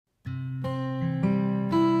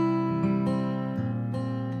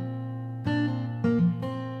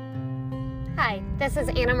This is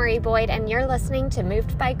Anna Marie Boyd, and you're listening to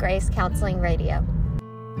Moved by Grace Counseling Radio.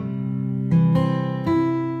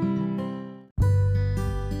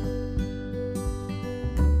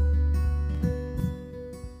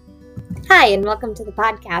 Hi, and welcome to the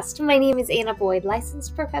podcast. My name is Anna Boyd,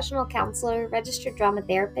 licensed professional counselor, registered drama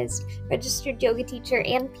therapist, registered yoga teacher,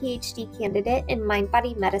 and PhD candidate in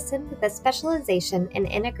mind-body medicine with a specialization in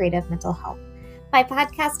integrative mental health. My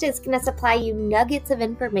podcast is going to supply you nuggets of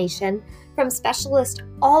information from specialists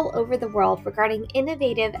all over the world regarding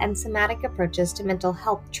innovative and somatic approaches to mental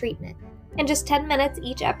health treatment. In just 10 minutes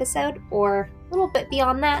each episode, or a little bit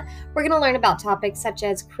beyond that, we're going to learn about topics such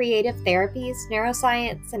as creative therapies,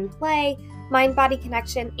 neuroscience and play, mind-body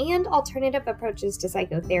connection, and alternative approaches to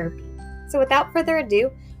psychotherapy. So without further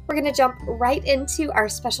ado, we're going to jump right into our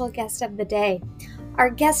special guest of the day. Our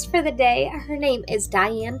guest for the day, her name is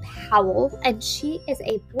Diane Powell, and she is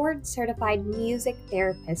a board-certified music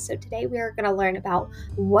therapist. So today we are going to learn about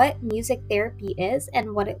what music therapy is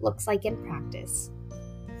and what it looks like in practice.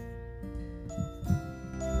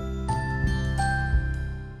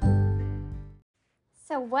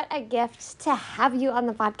 So what a gift to have you on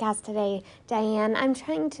the podcast today, Diane. I'm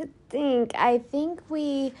trying to think. I think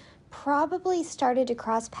we probably started to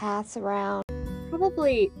cross paths around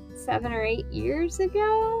probably 7 or 8 years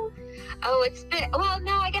ago. Oh, it's been, well,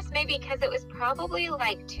 no, I guess maybe because it was probably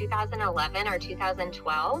like 2011 or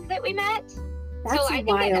 2012 that we met. That's so I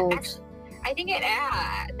wild.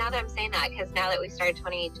 Now that I'm saying that, because now that we started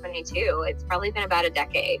 2022, it's probably been about a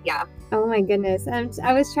decade. Yeah. Oh my goodness.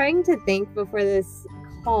 I was trying to think before this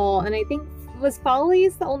call, and I think, was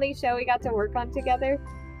Follies the only show we got to work on together?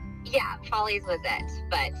 Yeah, Follies was it,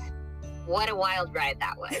 but what a wild ride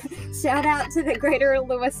that was. Shout out to the Greater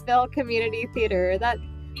Louisville Community Theater. That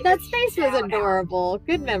space was adorable.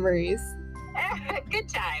 Good memories. Good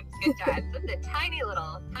times. It's a tiny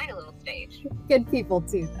little stage. Good people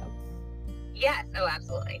too, though. Yes. Oh,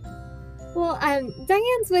 absolutely. Well,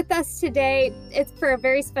 Diane's with us today. It's for a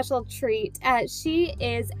very special treat. She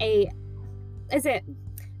is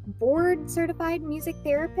board certified music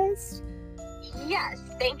therapist? Yes,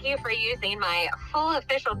 thank you for using my full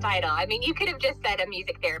official title. I mean, you could have just said a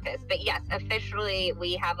music therapist, but yes, officially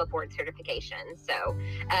we have a board certification. So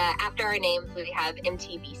after our names, we have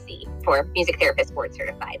MTBC for Music Therapist Board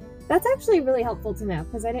Certified. That's actually really helpful to know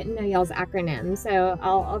because I didn't know y'all's acronym, so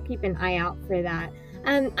I'll keep an eye out for that.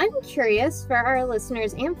 I'm curious for our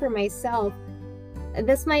listeners and for myself,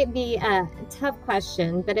 this might be a tough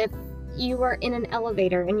question, but if you were in an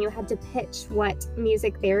elevator and you had to pitch what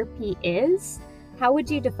music therapy is, how would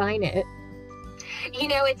you define it? You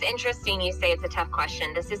know, it's interesting you say it's a tough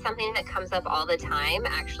question. This is something that comes up all the time.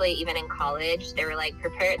 Actually, even in college, they were like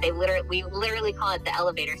prepared. We literally call it the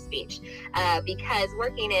elevator speech because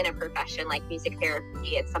working in a profession like music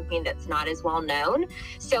therapy, it's something that's not as well known.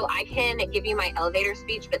 So I can give you my elevator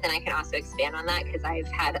speech, but then I can also expand on that because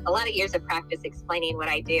I've had a lot of years of practice explaining what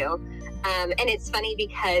I do. And it's funny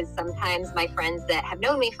because sometimes my friends that have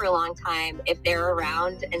known me for a long time, if they're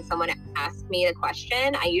around and someone asks me the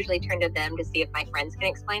question, I usually turn to them to see if my friends can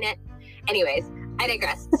explain it. Anyways, I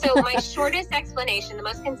digress. So my shortest explanation, the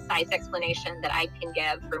most concise explanation that I can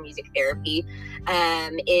give for music therapy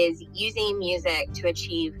is using music to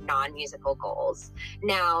achieve non-musical goals.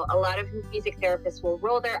 Now, a lot of music therapists will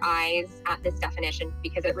roll their eyes at this definition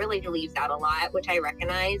because it really leaves out a lot, which I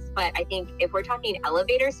recognize. But I think if we're talking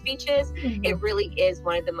elevator speeches, it really is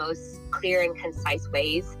one of the most clear and concise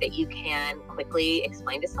ways that you can quickly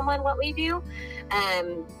explain to someone what we do.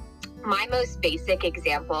 My most basic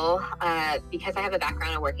example, because I have a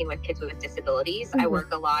background in working with kids with disabilities, I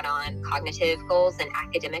work a lot on cognitive goals and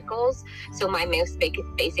academic goals. So my most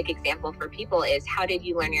basic example for people is, how did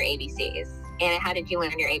you learn your ABCs? Anna, how did you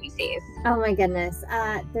learn your ABCs? Oh my goodness,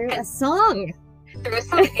 through a song. Through a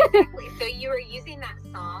song, exactly. So you are using that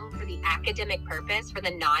song for the academic purpose, for the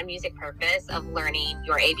non-music purpose of learning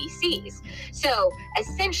your ABCs. So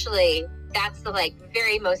essentially, that's the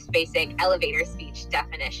very most basic elevator speech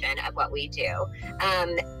definition of what we do.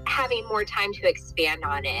 Having more time to expand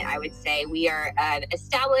on it, I would say we are an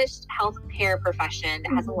established healthcare profession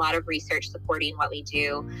that has a lot of research supporting what we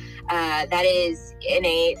do. That is in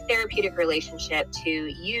a therapeutic relationship to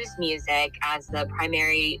use music as the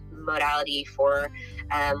primary modality for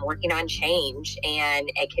working on change, and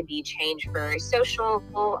it can be change for social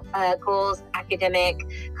goals, academic,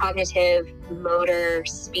 cognitive, motor,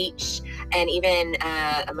 speech, and even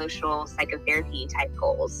emotional psychotherapy type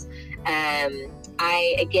goals.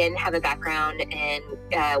 I, again, have a background in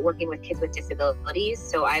working with kids with disabilities,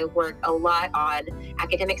 so I work a lot on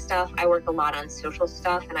academic stuff, I work a lot on social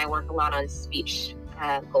stuff, and I work a lot on speech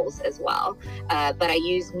goals as well. But I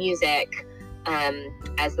use music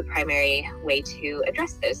as the primary way to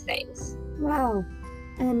address those things. Wow.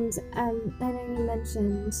 And I know you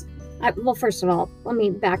mentioned, well, first of all, let me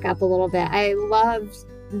back up a little bit. I loved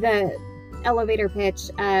the elevator pitch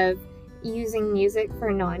of using music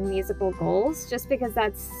for non-musical goals, just because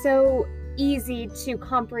that's so easy to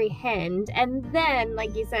comprehend. And then,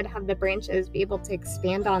 like you said, have the branches be able to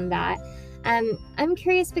expand on that. I'm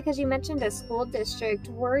curious, because you mentioned a school district.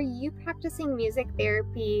 Were you practicing music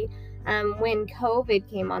therapy when COVID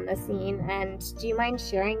came on the scene? And do you mind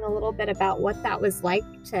sharing a little bit about what that was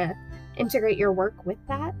like to integrate your work with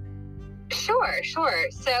that? Sure.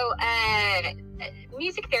 So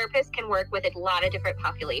music therapists can work with a lot of different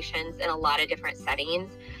populations in a lot of different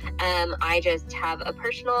settings. I just have a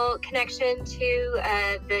personal connection to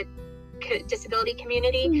the disability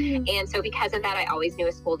community. Mm-hmm. And so because of that, I always knew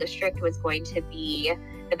a school district was going to be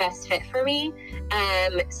the best fit for me.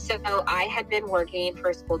 So I had been working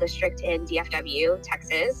for a school district in DFW,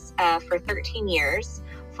 Texas, for 13 years,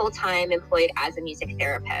 full-time employed as a music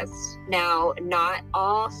therapist. Now, not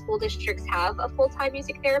all school districts have a full-time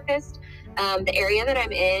music therapist. The area that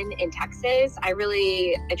I'm in Texas, I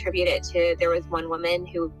really attribute it to, there was one woman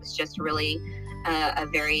who was just really a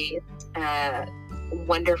very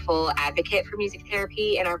wonderful advocate for music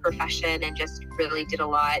therapy in our profession, and just really did a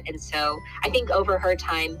lot. And so I think over her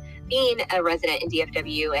time being a resident in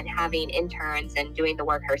DFW and having interns and doing the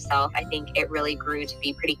work herself, I think it really grew to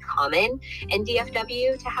be pretty common in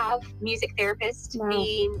DFW to have music therapists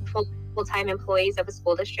being full-time employees of a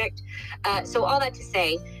school district. So all that to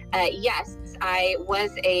say, yes, I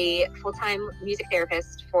was a full-time music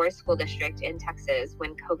therapist for a school district in Texas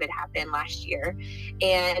when COVID happened last year.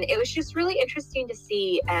 And it was just really interesting to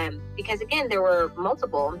see, because again, there were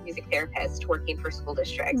multiple music therapists working for school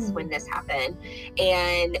districts when this happened.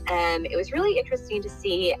 And it was really interesting to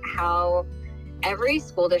see how every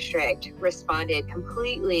school district responded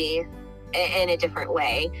completely in a different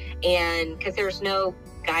way. And because there's no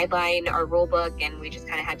guideline or rule book, and we just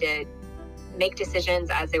kind of had to make decisions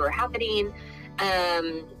as they were happening.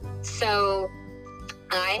 So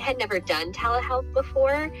I had never done telehealth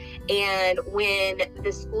before, and when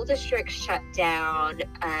the school district shut down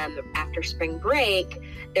after spring break,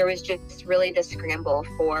 there was just really the scramble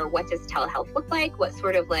for, what does telehealth look like? What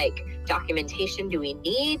sort of like documentation do we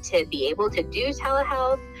need to be able to do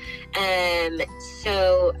telehealth?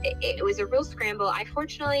 So it was a real scramble. I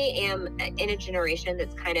fortunately am in a generation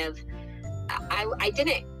that's kind of, I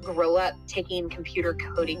didn't grow up taking computer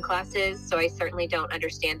coding classes, so I certainly don't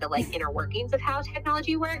understand the like inner workings of how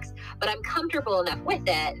technology works, but I'm comfortable enough with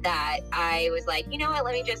it that I was like, you know what,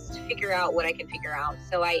 let me just figure out what I can figure out.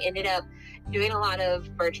 So I ended up doing a lot of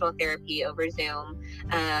virtual therapy over Zoom.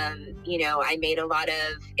 I made a lot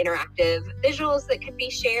of interactive visuals that could be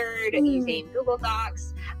shared using Google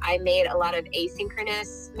Docs. I made a lot of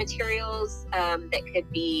asynchronous materials that could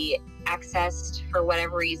be accessed for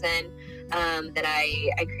whatever reason. That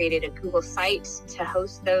I created a Google site to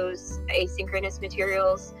host those asynchronous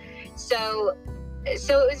materials. So it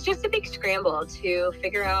was just a big scramble to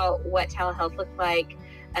figure out what telehealth looked like,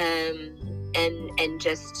 and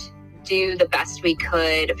just do the best we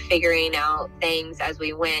could, figuring out things as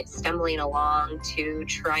we went, stumbling along to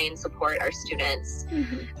try and support our students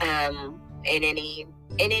in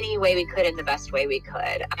any way we could, in the best way we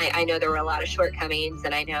could. I know there were a lot of shortcomings,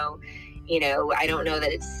 and I know, I don't know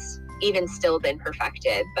that it's even still been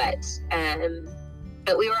perfected, but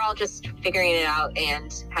we were all just figuring it out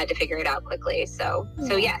and had to figure it out quickly. So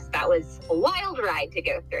yes, that was a wild ride to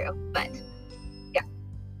go through, but yeah.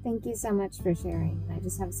 Thank you so much for sharing. I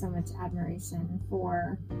just have so much admiration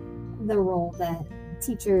for the role that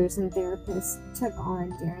teachers and therapists took on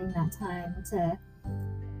during that time to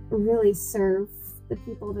really serve the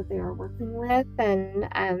people that they were working with. And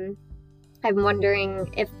I'm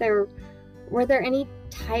wondering if were there any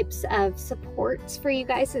types of supports for you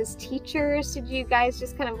guys as teachers? Did you guys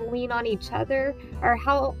just kind of lean on each other? Or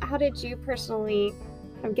how did you personally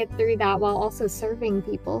get through that while also serving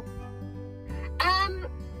people?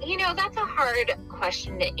 That's a hard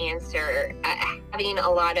question to answer. I'm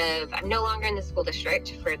no longer in the school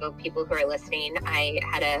district, for the people who are listening. I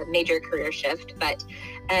had a major career shift, but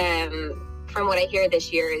from what I hear,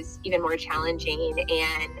 this year is even more challenging,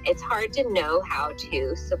 and it's hard to know how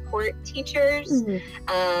to support teachers,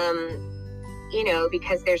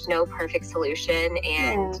 because there's no perfect solution,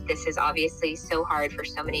 and this is obviously so hard for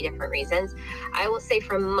so many different reasons. I will say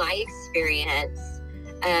from my experience,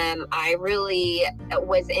 I really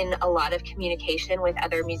was in a lot of communication with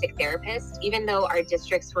other music therapists. Even though our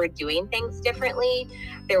districts were doing things differently,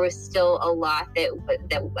 there was still a lot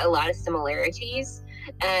of similarities.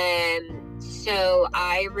 So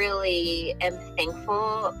I really am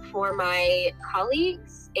thankful for my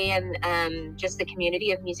colleagues and just the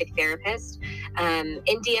community of music therapists.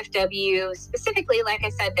 In DFW specifically, like I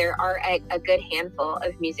said, there are a good handful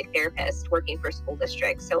of music therapists working for school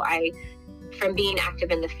districts. So I, from being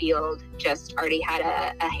active in the field, just already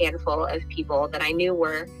had a handful of people that I knew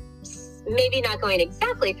were maybe not going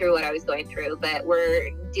exactly through what I was going through, but were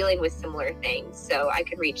dealing with similar things. So I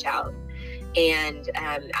could reach out and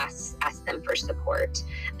ask them for support.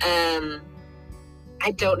 I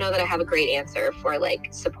don't know that I have a great answer for like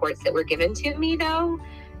supports that were given to me though,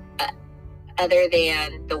 other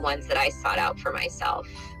than the ones that I sought out for myself.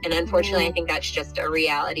 And unfortunately, I think that's just a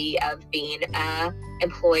reality of being an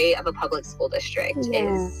employee of a public school district.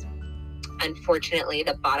 Is unfortunately,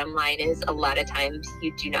 the bottom line is a lot of times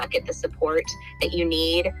you do not get the support that you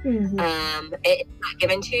need. It's not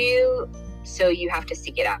given to you, so you have to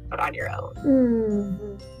seek it out on your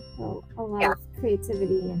own. So a lot of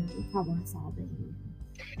creativity and problem solving.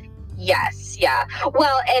 Yes, yeah.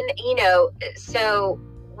 Well, and so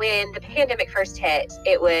when the pandemic first hit,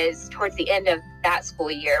 it was towards the end of that school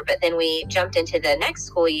year, but then we jumped into the next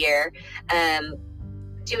school year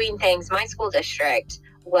doing things. My school district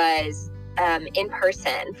was in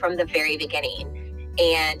person from the very beginning,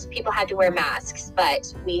 and people had to wear masks,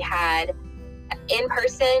 but we had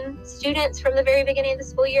in-person students from the very beginning of the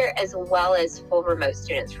school year, as well as full remote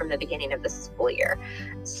students from the beginning of the school year.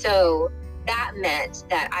 So that meant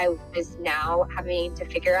that I was now having to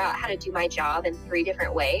figure out how to do my job in 3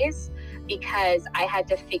 different ways, because I had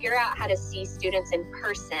to figure out how to see students in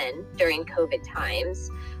person during COVID times.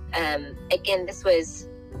 Again, this was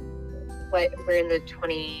we're in the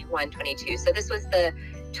 21-22. So this was the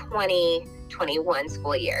 2021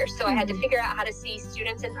 school year. So I had to figure out how to see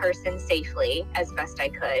students in person safely as best I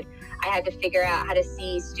could. I had to figure out how to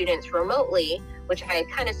see students remotely, which I had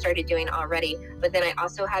kind of started doing already, but then I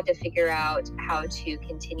also had to figure out how to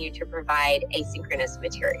continue to provide asynchronous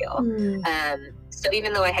material. So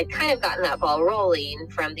even though I had kind of gotten that ball rolling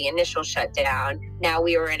from the initial shutdown, now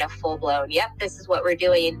we were in a full-blown, this is what we're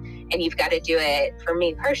doing, and you've got to do it. For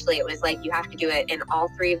me personally, it was like you have to do it in all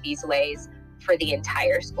 3 of these ways for the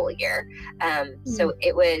entire school year. So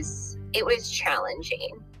it was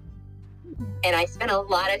challenging. And I spent a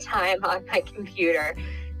lot of time on my computer.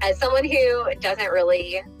 As someone who doesn't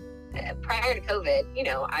really, prior to COVID,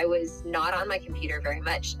 I was not on my computer very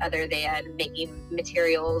much other than making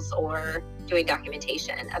materials or doing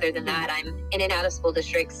documentation. Other than that, I'm in and out of school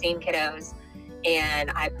districts, seeing kiddos,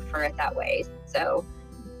 and I prefer it that way. So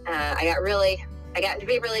I got to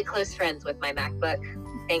be really close friends with my MacBook.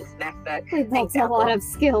 Thanks, MacBook. That's a lot of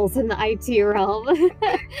skills in the IT realm.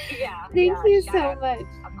 Thank you so much.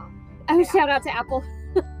 Shout out to Apple.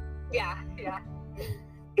 Yeah.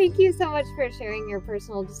 Thank you so much for sharing your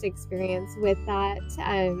personal experience with that.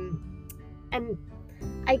 And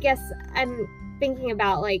I guess I'm thinking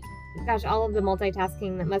about all of the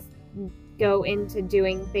multitasking that must go into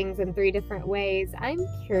doing things in 3 different ways. I'm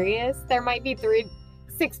curious. There might be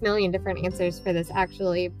 6 million different answers for this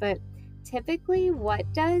actually, but typically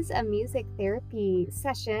what does a music therapy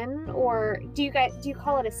session, or do you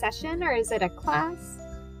call it a session, or is it a class?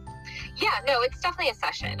 Yeah, no, it's definitely a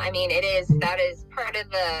session. I mean, that is part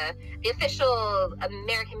of the official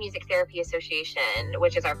American Music Therapy Association,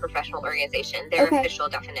 which is our professional organization. Their official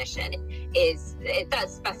definition is, it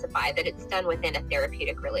does specify that it's done within a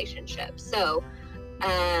therapeutic relationship. So,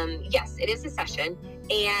 yes, it is a session,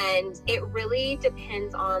 and it really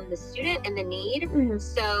depends on the student and the need.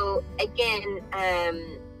 So again, a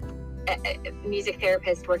music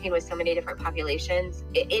therapist working with so many different populations,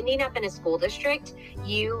 ending up in a school district,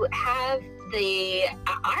 you have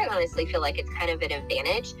I honestly feel like it's kind of an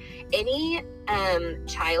advantage. Any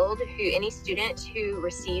any student who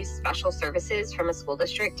receives special services from a school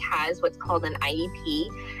district has what's called an IEP,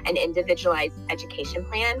 an individualized education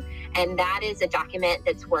plan. And that is a document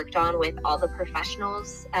that's worked on with all the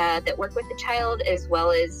professionals that work with the child, as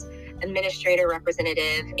well as administrator,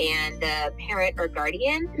 representative, and the parent or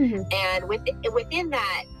guardian. And within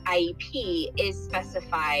that IEP is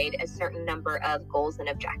specified a certain number of goals and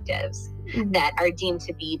objectives that are deemed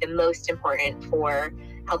to be the most important for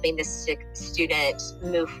helping the student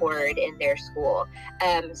move forward in their school.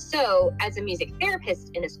 So as a music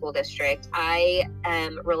therapist in a school district, I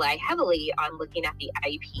rely heavily on looking at the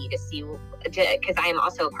IEP to see, because I am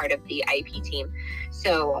also a part of the IEP team.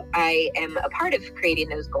 So I am a part of creating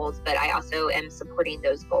those goals, but I also am supporting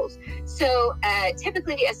those goals. So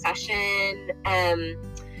typically a session, I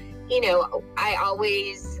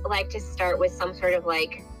always like to start with some sort of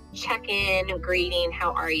check-in, greeting,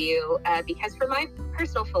 how are you? Because for my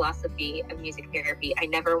personal philosophy of music therapy, I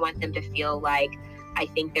never want them to feel like I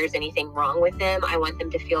think there's anything wrong with them. I want them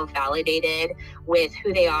to feel validated with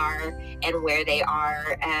who they are and where they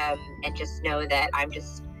are, and just know that I'm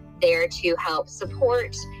just there to help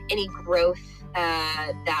support any growth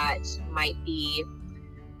that might be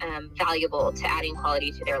valuable to adding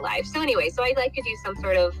quality to their life. So anyway, so I like to do some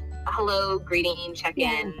sort of hello, greeting,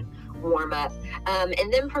 check-in, warm up.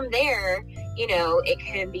 And then from there, you know, it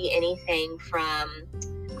can be anything from,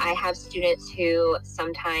 I have students who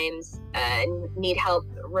sometimes need help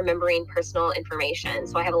remembering personal information.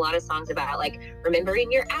 So I have a lot of songs about like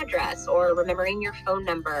remembering your address or remembering your phone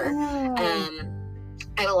number.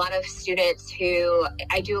 I have a lot of students who,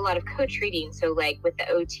 I do a lot of co-treating. So like with the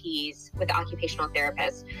OTs, with the occupational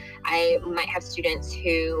therapists, I might have students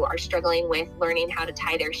who are struggling with learning how to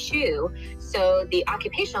tie their shoe. So the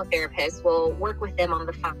occupational therapist will work with them on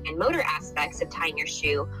the fine motor aspects of tying your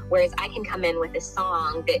shoe, whereas I can come in with a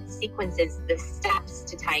song that sequences the steps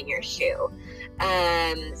to tying your shoe.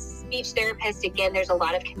 Speech therapist, again, there's a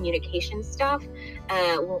lot of communication stuff.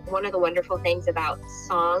 One of the wonderful things about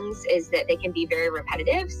songs is that they can be very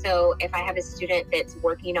repetitive. So if I have a student that's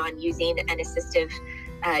working on using an assistive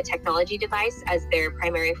technology device as their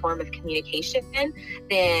primary form of communication,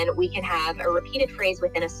 then we can have a repeated phrase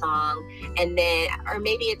within a song, and then, or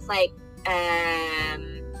maybe it's like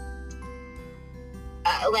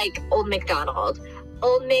Old MacDonald.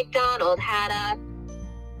 Old MacDonald had a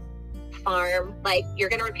farm. Like, you're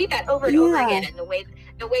going to repeat that over and over again, and the way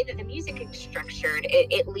that the music is structured,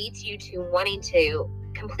 it leads you to wanting to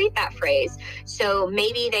complete that phrase. So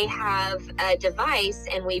maybe they have a device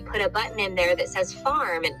and we put a button in there that says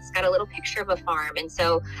farm, and it's got a little picture of a farm, and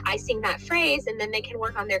so I sing that phrase, and then they can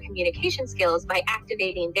work on their communication skills by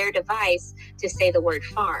activating their device to say the word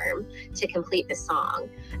farm to complete the song.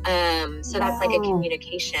 So that's like a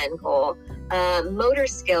communication goal. Motor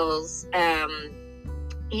skills,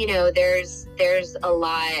 you know, there's a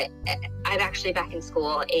lot. I'm actually back in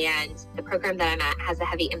school, and the program that I'm at has a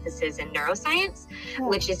heavy emphasis in neuroscience,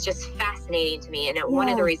 which is just fascinating to me. And one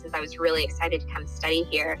of the reasons I was really excited to come study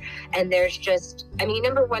here. And there's just, I mean,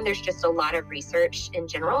 number one, there's just a lot of research in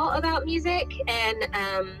general about music and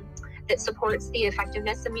that supports the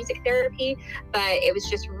effectiveness of music therapy. But it was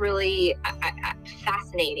just really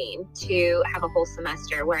fascinating to have a whole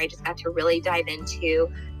semester where I just got to really dive into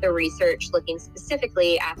the research, looking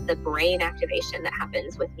specifically at the brain activation that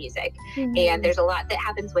happens with music. And there's a lot that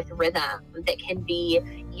happens with rhythm that can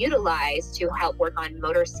be utilized to help work on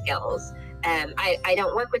motor skills. I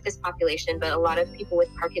don't work with this population, but a lot of people with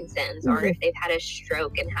Parkinson's, or if they've had a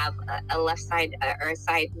stroke and have a left side or a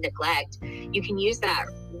side neglect, you can use that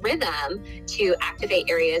rhythm to activate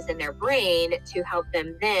areas in their brain to help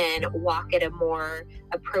them then walk at a more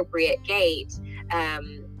appropriate gait.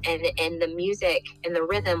 And the music and the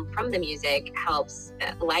rhythm from the music helps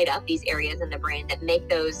light up these areas in the brain that make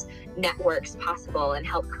those networks possible and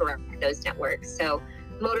help correct those networks. So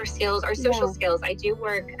motor skills or social skills, I do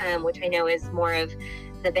work, which I know is more of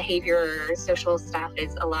the behavior social stuff,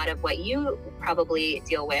 is a lot of what you probably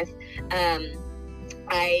deal with.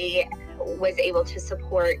 I was able to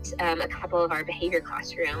support a couple of our behavior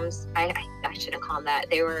classrooms. I shouldn't call them that.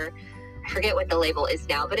 They were, I forget what the label is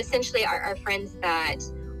now, but essentially our friends that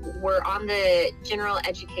were on the general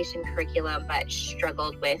education curriculum but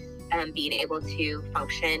struggled with being able to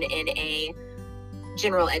function in a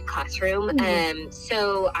general ed classroom.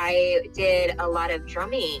 So I did a lot of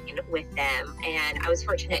drumming with them, and I was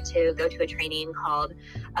fortunate to go to a training called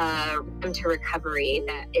Rhythm to Recovery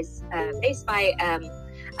that is based by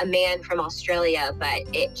a man from Australia, but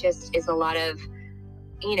it just is a lot of,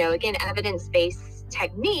 you know, again, evidence-based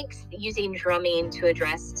techniques using drumming to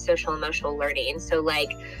address social emotional learning. So like,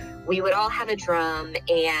 we would all have a drum,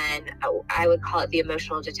 and I would call it the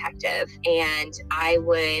emotional detective, and I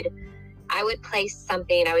would play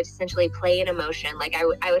something. I would essentially play an emotion. Like I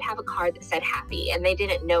would have a card that said happy, and they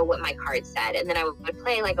didn't know what my card said, and then I would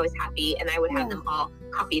play like I was happy, and I would have them all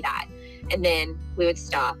copy that, and then we would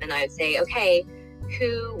stop, and I would say, okay,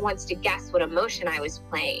 who wants to guess what emotion I was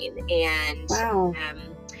playing? And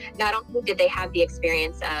not only did they have the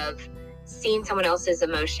experience of seeing someone else's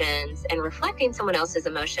emotions and reflecting someone else's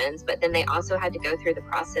emotions, but then they also had to go through the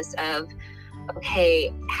process of,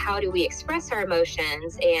 okay, how do we express our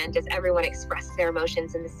emotions? And does everyone express their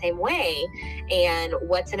emotions in the same way? And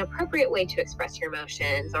what's an appropriate way to express your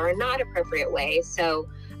emotions, or a not appropriate way? So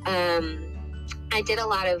I did a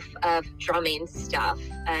lot of drumming stuff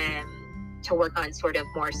to work on sort of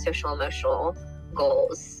more social emotional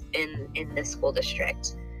goals in the school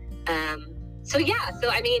district. So yeah, so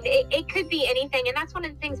I mean, it could be anything. And that's one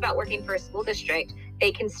of the things about working for a school district.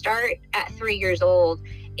 They can start at 3 years old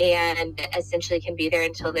and essentially can be there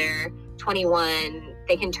until they're 21.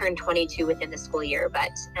 They can turn 22 within the school year.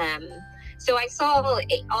 But so I saw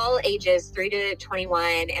all ages 3 to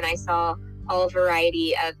 21, and I saw all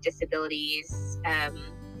variety of disabilities.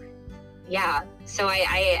 Yeah, so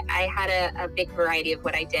I had a big variety of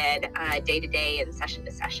what I did day to day and session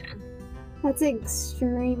to session. That's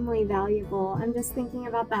extremely valuable. I'm just thinking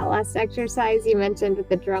about that last exercise you mentioned with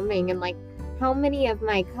the drumming, and like how many of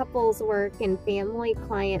my couples work and family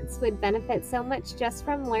clients would benefit so much just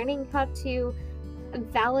from learning how to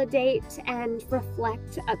validate and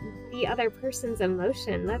reflect the other person's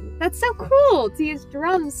emotion. That's so cool to use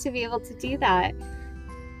drums to be able to do that.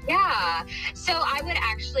 Yeah. So I would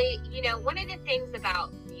actually, one of the things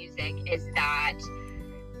about music is that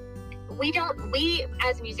we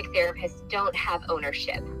as music therapists don't have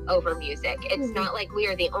ownership over music. It's not like we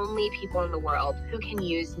are the only people in the world who can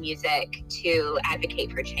use music to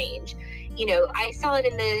advocate for change. I saw it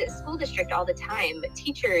in the school district all the time.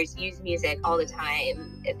 Teachers use music all the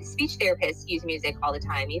time. Speech therapists use music all the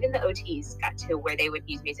time. Even the OTs got to where they would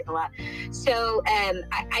use music a lot. So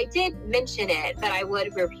I did mention it, but I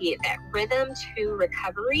would repeat that Rhythm to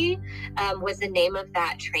Recovery was the name of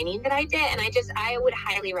that training that I did. And I would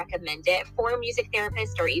highly recommend it for a music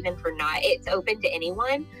therapist or even for not. It's open to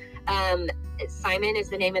anyone. Simon is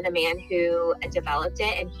the name of the man who developed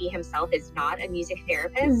it, and he himself is not a music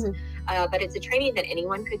therapist, but it's a training that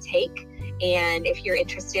anyone could take. And if you're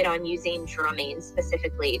interested on using drumming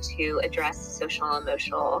specifically to address social and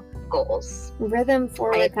emotional goals. Rhythm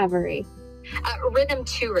for Recovery. Rhythm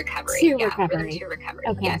to Recovery. Rhythm to Recovery.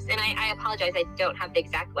 Okay. Yes. And I apologize, I don't have the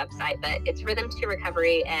exact website, but it's Rhythm to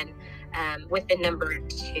Recovery, and with the number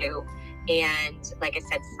 2. And like I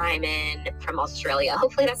said, Simon from Australia.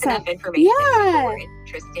 Hopefully that's enough information. If people were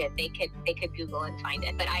interested, they could Google and find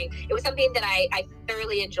it. But it was something that I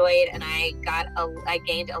thoroughly enjoyed, and I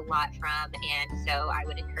gained a lot from. And so I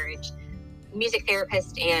would encourage music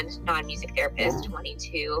therapists and non-music therapists wanting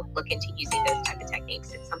to look into using those type of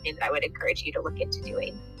techniques. It's something that I would encourage you to look into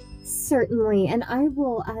doing. Certainly, and I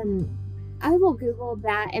will Google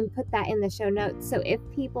that and put that in the show notes. So if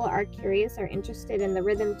people are curious or interested in the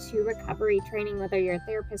Rhythm to Recovery training, whether you're a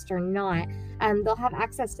therapist or not, they'll have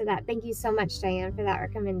access to that. Thank you so much, Diane, for that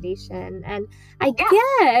recommendation. And I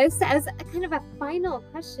guess as a kind of a final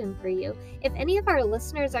question for you, if any of our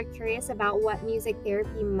listeners are curious about what music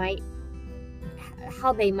therapy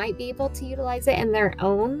how they might be able to utilize it in their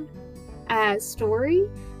own story,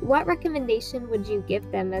 what recommendation would you give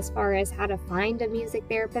them as far as how to find a music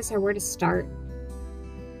therapist or where to start?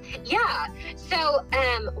 Yeah. So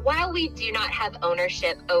while we do not have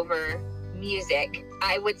ownership over music,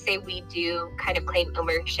 I would say we do kind of claim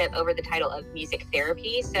ownership over the title of music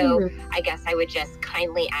therapy. So I guess I would just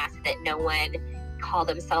kindly ask that no one call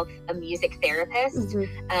themselves a music therapist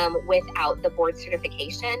without the board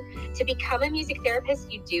certification. To become a music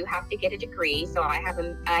therapist, you do have to get a degree. So I have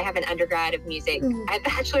an undergrad of music, I have a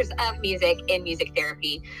bachelor's of music in music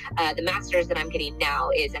therapy. The master's that I'm getting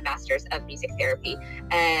now is a master's of music therapy.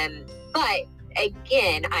 But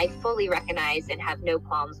again, I fully recognize and have no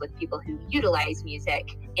qualms with people who utilize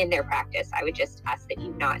music in their practice. I would just ask that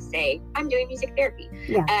you not say, I'm doing music therapy.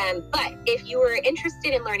 But if you were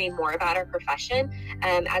interested in learning more about our profession,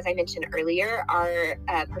 as I mentioned earlier, our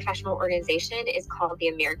professional organization is called the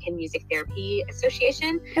American Music Therapy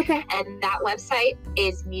Association. And that website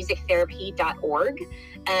is musictherapy.org.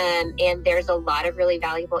 And there's a lot of really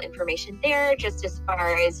valuable information there, just as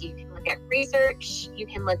far as you can look at research, you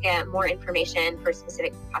can look at more information for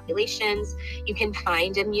specific populations, you can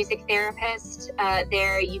find a music therapist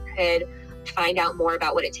there, you could find out more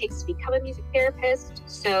about what it takes to become a music therapist.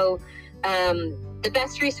 So the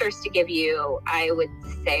best resource to give you, I would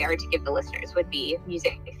say, or to give the listeners, would be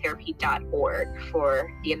musictherapy.org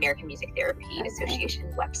for the American Music Therapy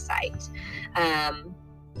Association website.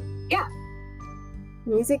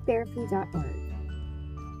 Musictherapy.org.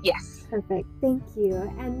 Yes. Perfect. Thank you.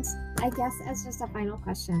 And I guess as just a final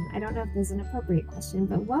question, I don't know if this is an appropriate question,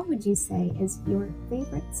 but what would you say is your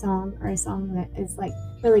favorite song, or a song that is like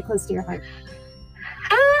really close to your heart?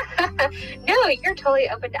 No, you're totally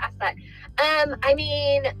open to ask that. I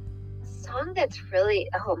mean, song that's really,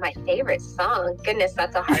 my favorite song. Goodness,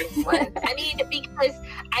 that's a hard one. I mean, because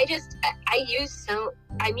I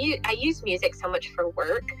use music so much for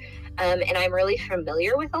work. And I'm really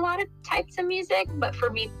familiar with a lot of types of music, but for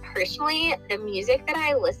me personally, the music that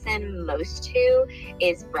I listen most to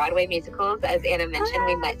is Broadway musicals. As Anna mentioned,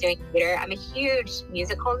 we met doing theater. I'm a huge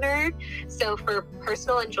musical nerd, so for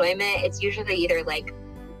personal enjoyment, it's usually either like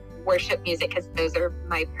worship music, because those are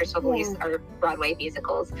my personal beliefs, are Broadway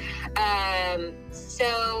musicals.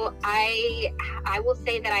 So I will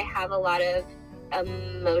say that I have a lot of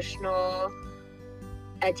emotional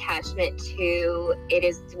attachment to It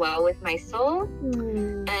Is Well With My Soul.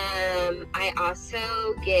 I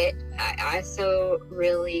also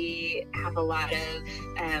really have a lot of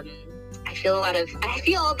I feel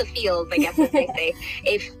all the feels, I guess, as they say.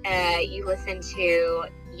 If you listen to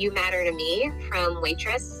You Matter to Me from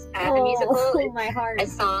Waitress, the musical, my heart. a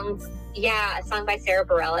song by Sarah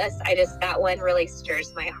Bareilles. That one really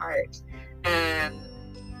stirs my heart. I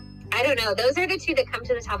don't know. Those are the two that come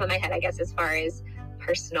to the top of my head, I guess, as far as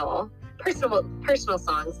personal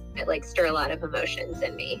songs that like stir a lot of emotions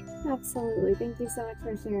in me. Absolutely. Thank you so much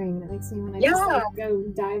for sharing. That makes me want to just go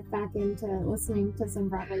dive back into listening to some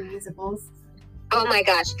Broadway musicals. Oh my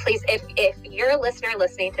gosh, please, if you're a listener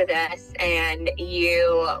listening to this and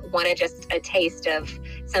you want to just a taste of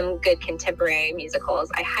some good contemporary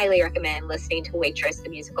musicals, I highly recommend listening to Waitress, the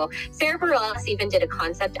musical. Sarah Bareilles even did a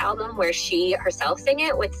concept album where she herself sang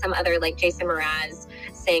it with some other, like Jason Mraz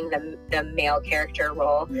sang the male character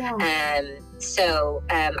role. So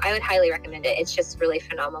I would highly recommend it. It's just really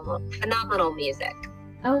phenomenal music.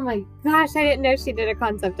 Oh my gosh, I didn't know she did a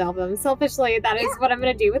concept album. Selfishly, that is what I'm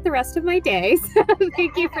going to do with the rest of my day. So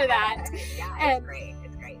thank you for that. It's great.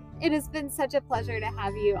 It's great. It has been such a pleasure to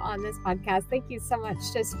have you on this podcast. Thank you so much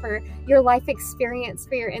just for your life experience,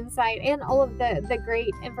 for your insight, and all of the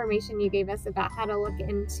great information you gave us about how to look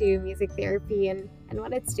into music therapy and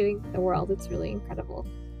what it's doing for the world. It's really incredible.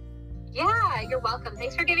 Yeah, you're welcome.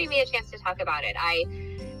 Thanks for giving me a chance to talk about it.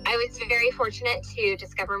 I was very fortunate to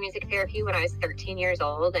discover music therapy when I was 13 years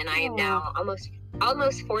old, and I am now almost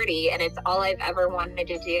 40, and it's all I've ever wanted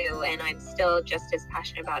to do, and I'm still just as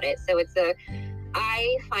passionate about it. So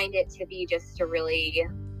I find it to be just a really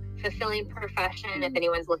fulfilling profession if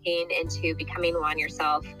anyone's looking into becoming one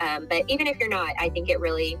yourself. But even if you're not, I think it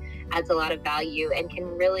really adds a lot of value and can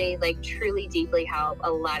really like truly deeply help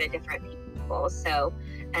a lot of different people. So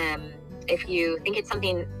if you think it's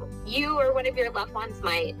something you or one of your loved ones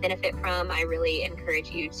might benefit from, I really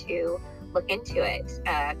encourage you to look into it,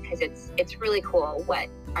 because it's really cool what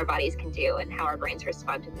our bodies can do and how our brains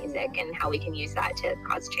respond to music and how we can use that to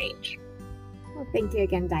cause change. Well, thank you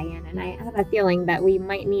again, Diane. And I have a feeling that we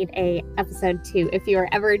might need a episode 2 if you are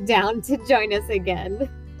ever down to join us again.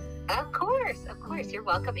 Of course. You're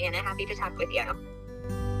welcome, Anna. Happy to talk with you.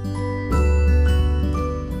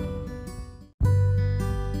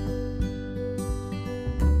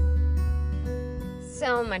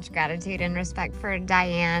 So much gratitude and respect for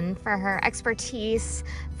Diane, for her expertise,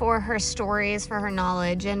 for her stories, for her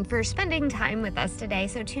knowledge, and for spending time with us today.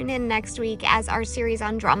 So tune in next week as our series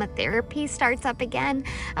on drama therapy starts up again.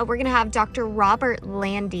 We're going to have Dr. Robert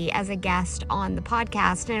Landy as a guest on the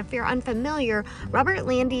podcast. And if you're unfamiliar, Robert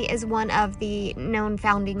Landy is one of the known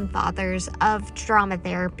founding fathers of drama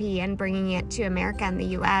therapy and bringing it to America and the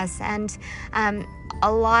U.S. And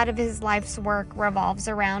a lot of his life's work revolves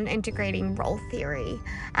around integrating role theory.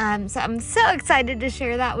 So I'm so excited to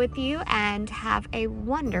share that with you, and have a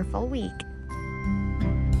wonderful week.